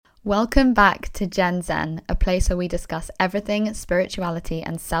Welcome back to Gen Zen, a place where we discuss everything spirituality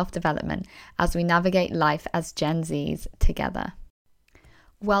and self-development as we navigate life as Gen Zs together.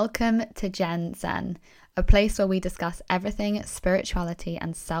 Welcome to Gen Zen, a place where we discuss everything spirituality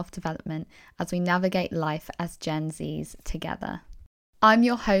and self-development as we navigate life as Gen Zs together. I'm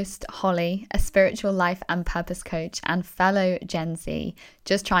your host, Holly, a spiritual life and purpose coach and fellow Gen Z,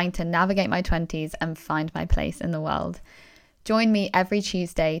 just trying to navigate my 20s and find my place in the world. Join me every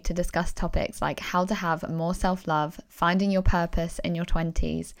Tuesday to discuss topics like how to have more self-love, finding your purpose in your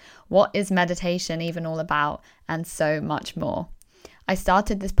 20s, what is meditation even all about, and so much more. I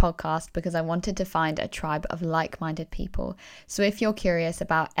started this podcast because I wanted to find a tribe of like-minded people. So if you're curious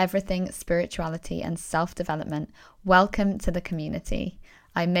about everything spirituality and self-development, welcome to the community.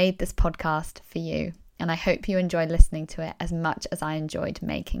 I made this podcast for you, and I hope you enjoy listening to it as much as I enjoyed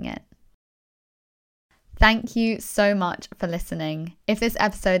making it. Thank you so much for listening. If this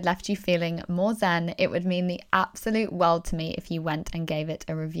episode left you feeling more zen, it would mean the absolute world to me if you went and gave it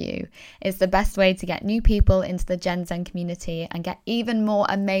a review. It's the best way to get new people into the Gen Zen community and get even more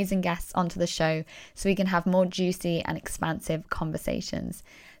amazing guests onto the show so we can have more juicy and expansive conversations.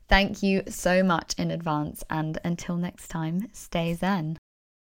 Thank you so much in advance, and until next time, stay zen.